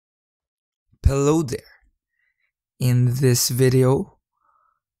Hello there. In this video,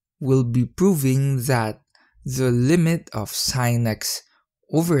 we'll be proving that the limit of sine x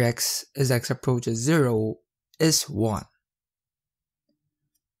over x as x approaches 0 is 1.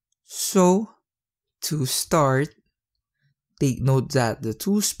 So, to start, take note that the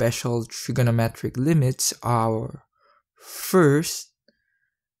two special trigonometric limits are: first,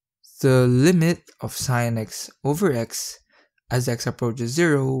 the limit of sine x over x as x approaches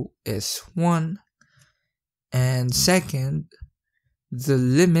 0 is 1, and second, the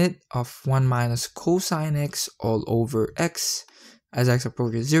limit of 1 minus cosine x all over x as x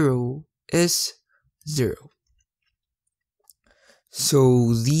approaches 0 is 0.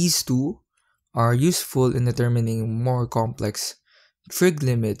 So these two are useful in determining more complex trig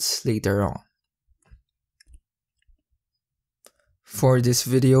limits later on. For this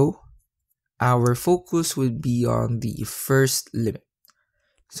video, our focus would be on the first limit.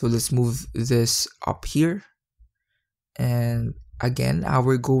 So let's move this up here. And again,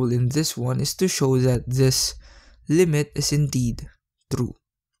 our goal in this one is to show that this limit is indeed true.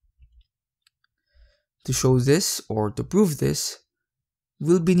 To show this or to prove this,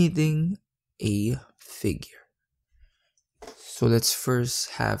 we'll be needing a figure. So let's first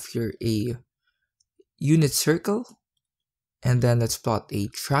have here a unit circle, and then let's plot a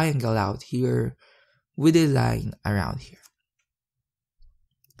triangle out here with a line around here.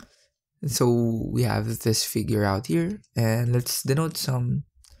 And so we have this figure out here, and let's take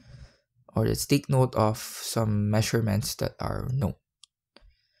note of some measurements that are known.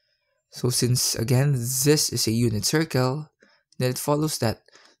 So since again this is a unit circle, then it follows that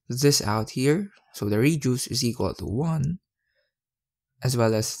this out here, so the radius is equal to 1, as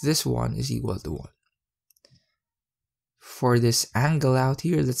well as this one is equal to 1. For this angle out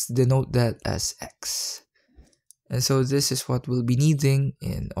here, let's denote that as x. And so this is what we'll be needing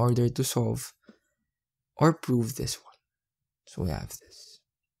in order to solve or prove this one. So we have this.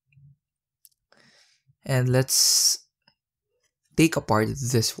 And let's take apart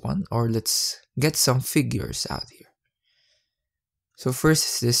this one, or let's get some figures out here. So first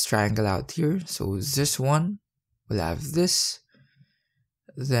is this triangle out here. So this one will have this.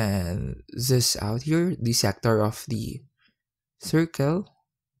 Then this out here, the sector of the circle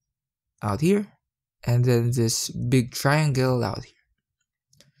out here, and then this big triangle out here.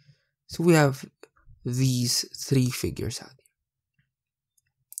 So we have these three figures out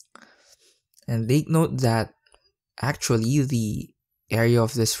here. And take note that actually the area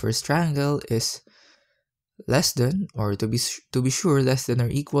of this first triangle is less than, or to be sure, less than or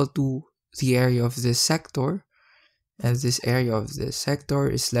equal to the area of this sector, and this area of this sector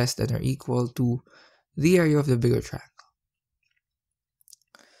is less than or equal to the area of the bigger triangle.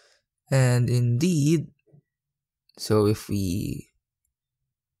 And indeed, so if we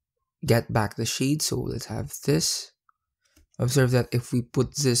get back the shade, so let's have this. Observe that if we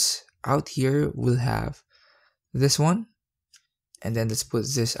put this out here, we'll have this one. And then let's put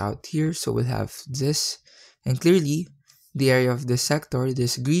this out here, so we'll have this. And clearly, the area of this sector,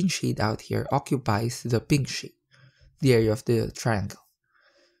 this green shade out here, occupies the pink shade, the area of the triangle.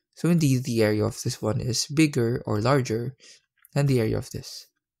 So indeed, the area of this one is bigger or larger than the area of this.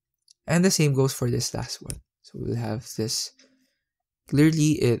 And the same goes for this last one. So we'll have this.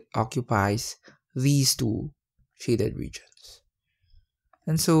 Clearly, it occupies these two shaded regions.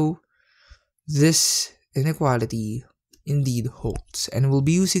 And so, this inequality indeed holds. And we'll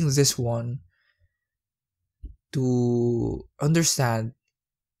be using this one to understand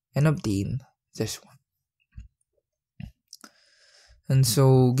and obtain this one. And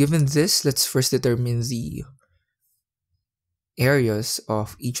so, given this, let's first determine the areas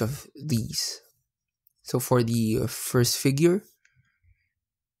of each of these. So for the first figure,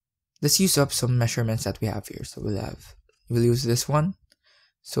 let's use up some measurements that we have here. So we'll use this one.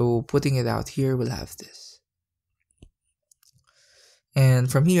 So putting it out here, we'll have this.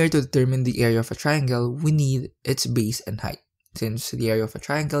 And from here, to determine the area of a triangle, we need its base and height, since the area of a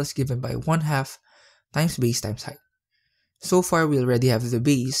triangle is given by 1/2 times base times height. So far, we already have the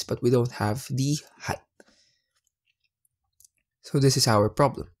base, but we don't have the height. So this is our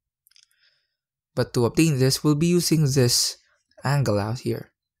problem. But to obtain this, we'll be using this angle out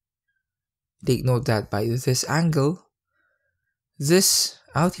here. Take note that by this angle, this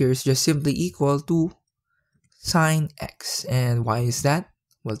out here is just simply equal to sine x. And why is that?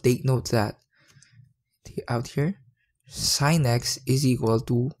 Well, take note that out here, sine x is equal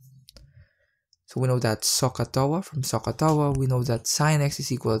to, so we know that SOHCAHTOA, from SOHCAHTOA, we know that sine x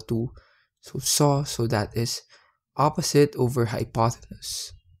is equal to, so that is opposite over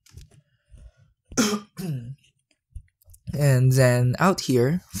hypotenuse. And then out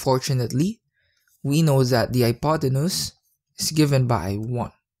here, fortunately, we know that the hypotenuse is given by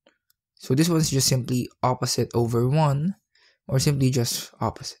 1. So this one's just simply opposite over 1, or simply just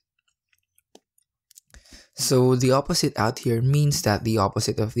opposite. So the opposite out here means that the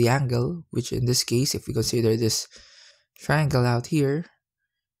opposite of the angle, which in this case, if we consider this triangle out here,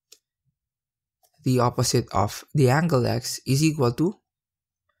 the opposite of the angle x is equal to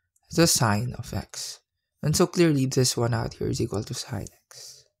the sine of x. And so clearly this one out here is equal to sine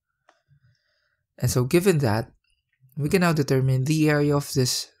x. And so given that, we can now determine the area of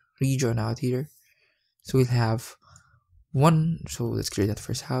this region out here. So we'll have 1, so let's clear that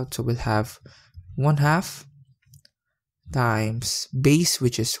first out. So we'll have 1/2 times base,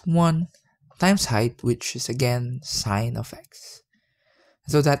 which is 1, times height, which is again sine of x.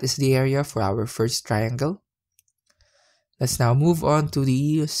 So that is the area for our first triangle. Let's now move on to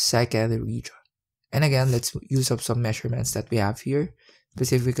the second region. And again, let's use up some measurements that we have here,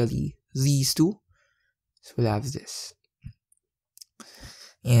 specifically these two. So we'll have this.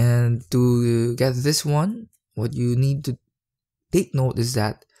 And to get this one, what you need to take note is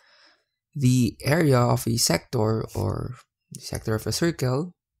that the area of a sector, or the sector of a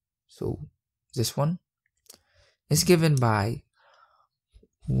circle, so this one, is given by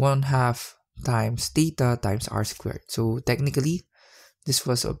 1/2 times theta times r squared. So technically, this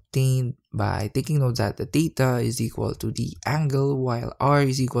was obtained by taking note that the theta is equal to the angle while r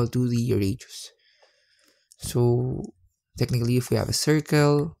is equal to the radius. So technically, if we have a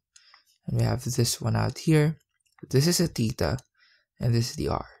circle and we have this one out here, this is a theta and this is the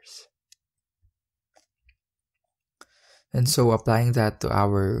r's. And so applying that to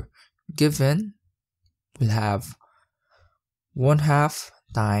our given, we'll have 1/2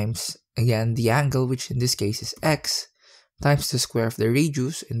 times, again, the angle, which in this case is x, times the square of the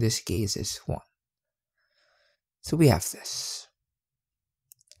radius, in this case is 1. So we have this.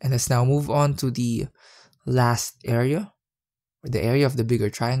 And let's now move on to the last area, or the area of the bigger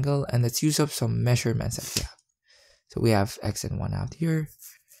triangle, and let's use up some measurements that we have. So we have x and 1 out here.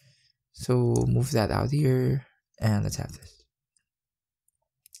 So move that out here, and let's have this.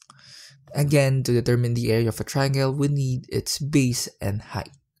 Again, to determine the area of a triangle, we need its base and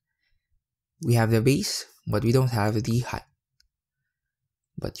height. We have the base, but we don't have the height.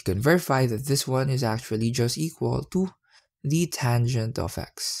 But you can verify that this one is actually just equal to the tangent of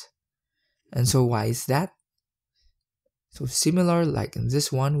x. And so why is that? So similar, like in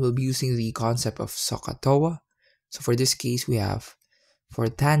this one, we'll be using the concept of SOHCAHTOA. So for this case, we have, for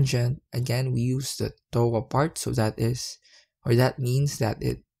tangent, again, we use the TOA part. So that means that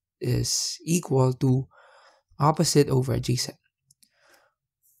it is equal to opposite over adjacent.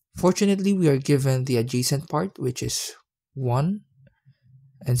 Fortunately, we are given the adjacent part, which is 1.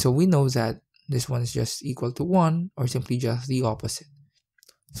 And so we know that this one is just equal to 1, or simply just the opposite.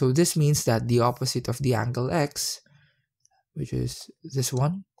 So this means that the opposite of the angle x, which is this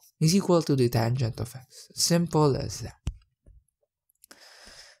one, is equal to the tangent of x. Simple as that.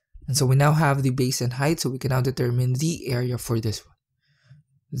 And so we now have the base and height, so we can now determine the area for this one.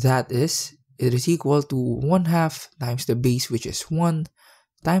 That is, it is equal to 1/2 times the base, which is 1,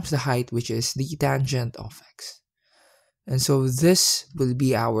 times the height, which is the tangent of x. And so this will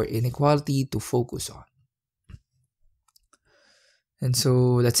be our inequality to focus on. And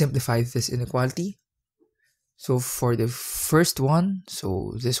so let's simplify this inequality. So for the first one,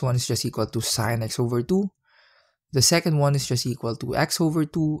 so this one is just equal to sine x over 2. The second one is just equal to x over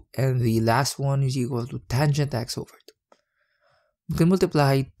 2. And the last one is equal to tangent x over 2. We can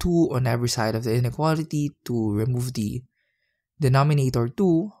multiply 2 on every side of the inequality to remove the denominator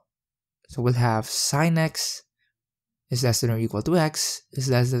 2. So we'll have sine x is less than or equal to x is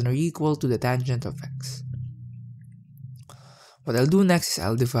less than or equal to the tangent of x. What I'll do next is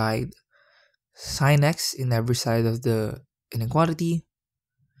I'll divide sine x in every side of the inequality.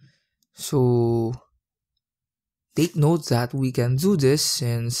 So take note that we can do this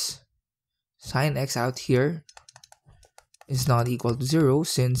since sine x out here is not equal to 0,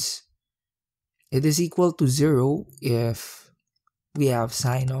 since it is equal to 0 if we have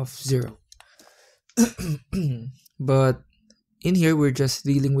sine of 0. But in here, we're just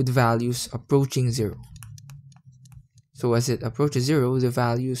dealing with values approaching 0. So as it approaches 0, the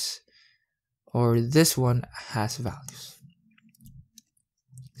values, or this one has values.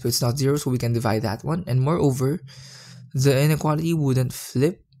 So it's not 0, so we can divide that one. And moreover, the inequality wouldn't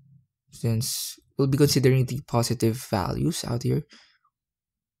flip, since we'll be considering the positive values out here.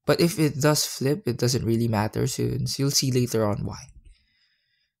 But if it does flip, it doesn't really matter, since you'll see later on why.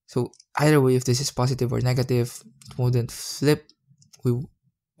 So either way, if this is positive or negative, it wouldn't flip,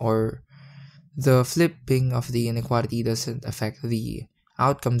 or the flipping of the inequality doesn't affect the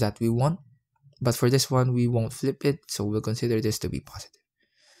outcome that we want. but for this one, we won't flip it, so we'll consider this to be positive.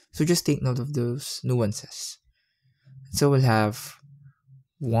 So just take note of those nuances. So we'll have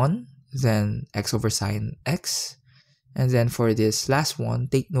 1, then x over sine x, and then for this last one,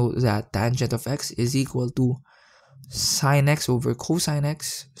 take note that tangent of x is equal to sine x over cosine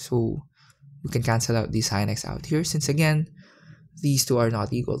x, so we can cancel out the sine x out here, since again, these two are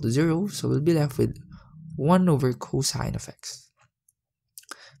not equal to 0, so we'll be left with 1 over cosine of x.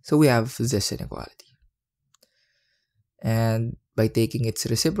 So we have this inequality. And by taking its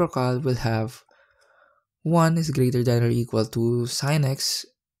reciprocal, we'll have 1 is greater than or equal to sine x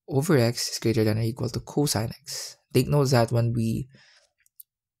over x is greater than or equal to cosine x. Take note that when we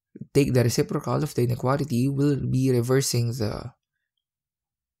take the reciprocal of the inequality, we'll be reversing the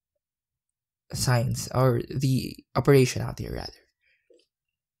signs, or the operation out here rather.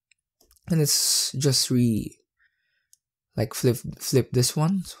 And let's just flip this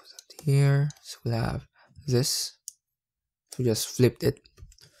one. So here, so we'll have this. So just flipped it.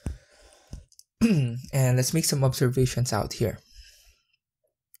 And let's make some observations out here.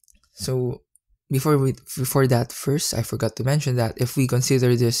 So before that, first I forgot to mention that if we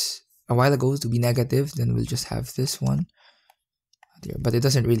consider this a while ago to be negative, then we'll just have this one out here. But it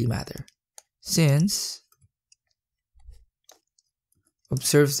doesn't really matter, since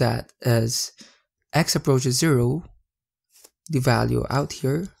observe that as x approaches 0, the value out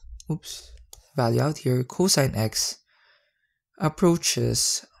here, cosine x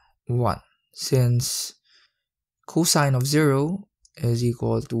approaches 1, since cosine of 0 is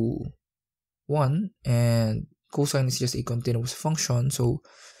equal to 1 and cosine is just a continuous function, so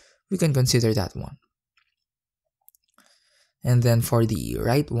we can consider that 1. And then for the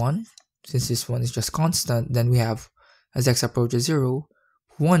right one, since this one is just constant, then we have as x approaches 0,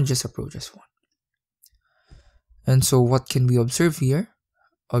 1 just approaches 1. And so what can we observe here?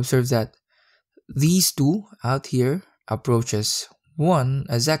 Observe that these two out here approaches 1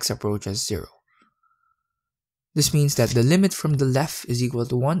 as x approaches 0. This means that the limit from the left is equal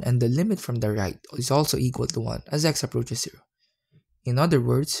to 1 and the limit from the right is also equal to 1 as x approaches 0. In other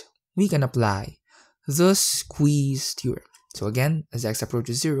words, we can apply the squeeze theorem. So again, as x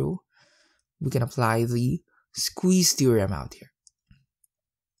approaches 0, we can apply the squeeze theorem out here.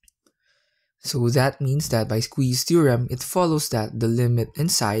 So that means that by squeeze theorem, it follows that the limit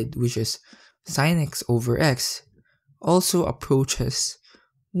inside, which is sine x over x, also approaches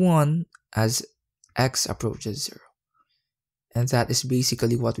 1 as x approaches 0. And that is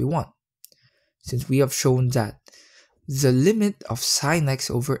basically what we want, since we have shown that the limit of sine x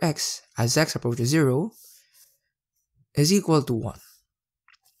over x as x approaches 0 is equal to 1.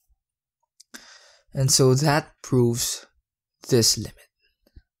 And so that proves this limit.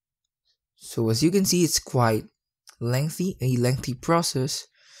 So as you can see, it's quite lengthy, a lengthy process,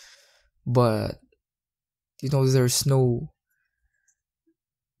 but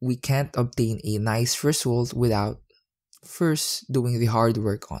we can't obtain a nice result without first doing the hard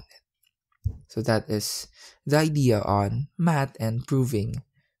work on it. So that is the idea on math and proving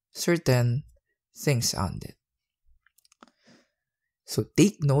certain things on it. So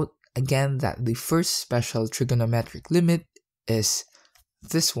take note again that the first special trigonometric limit is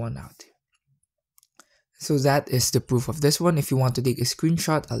this one out here. So that is the proof of this one. If you want to take a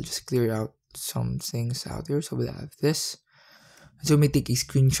screenshot, I'll just clear out some things out here. So we'll have this. So we may take a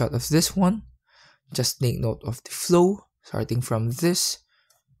screenshot of this one. Just take note of the flow, starting from this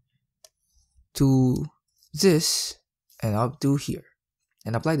to this and up to here,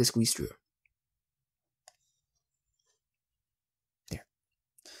 and apply the squeeze theorem. There.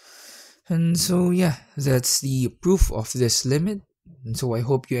 And so yeah, that's the proof of this limit. And so I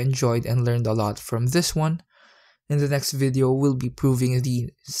hope you enjoyed and learned a lot from this one. In the next video, we'll be proving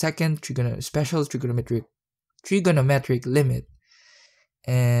the second special trigonometric limit.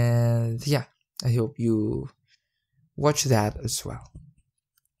 And yeah, I hope you watch that as well.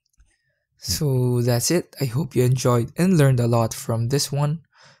 So that's it. I hope you enjoyed and learned a lot from this one.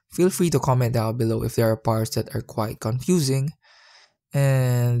 Feel free to comment down below if there are parts that are quite confusing.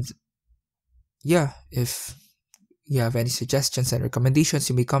 And yeah, if you have any suggestions and recommendations,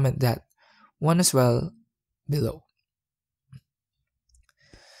 you may comment that one as well below.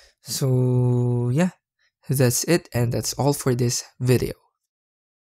 So yeah, that's it, and that's all for this video.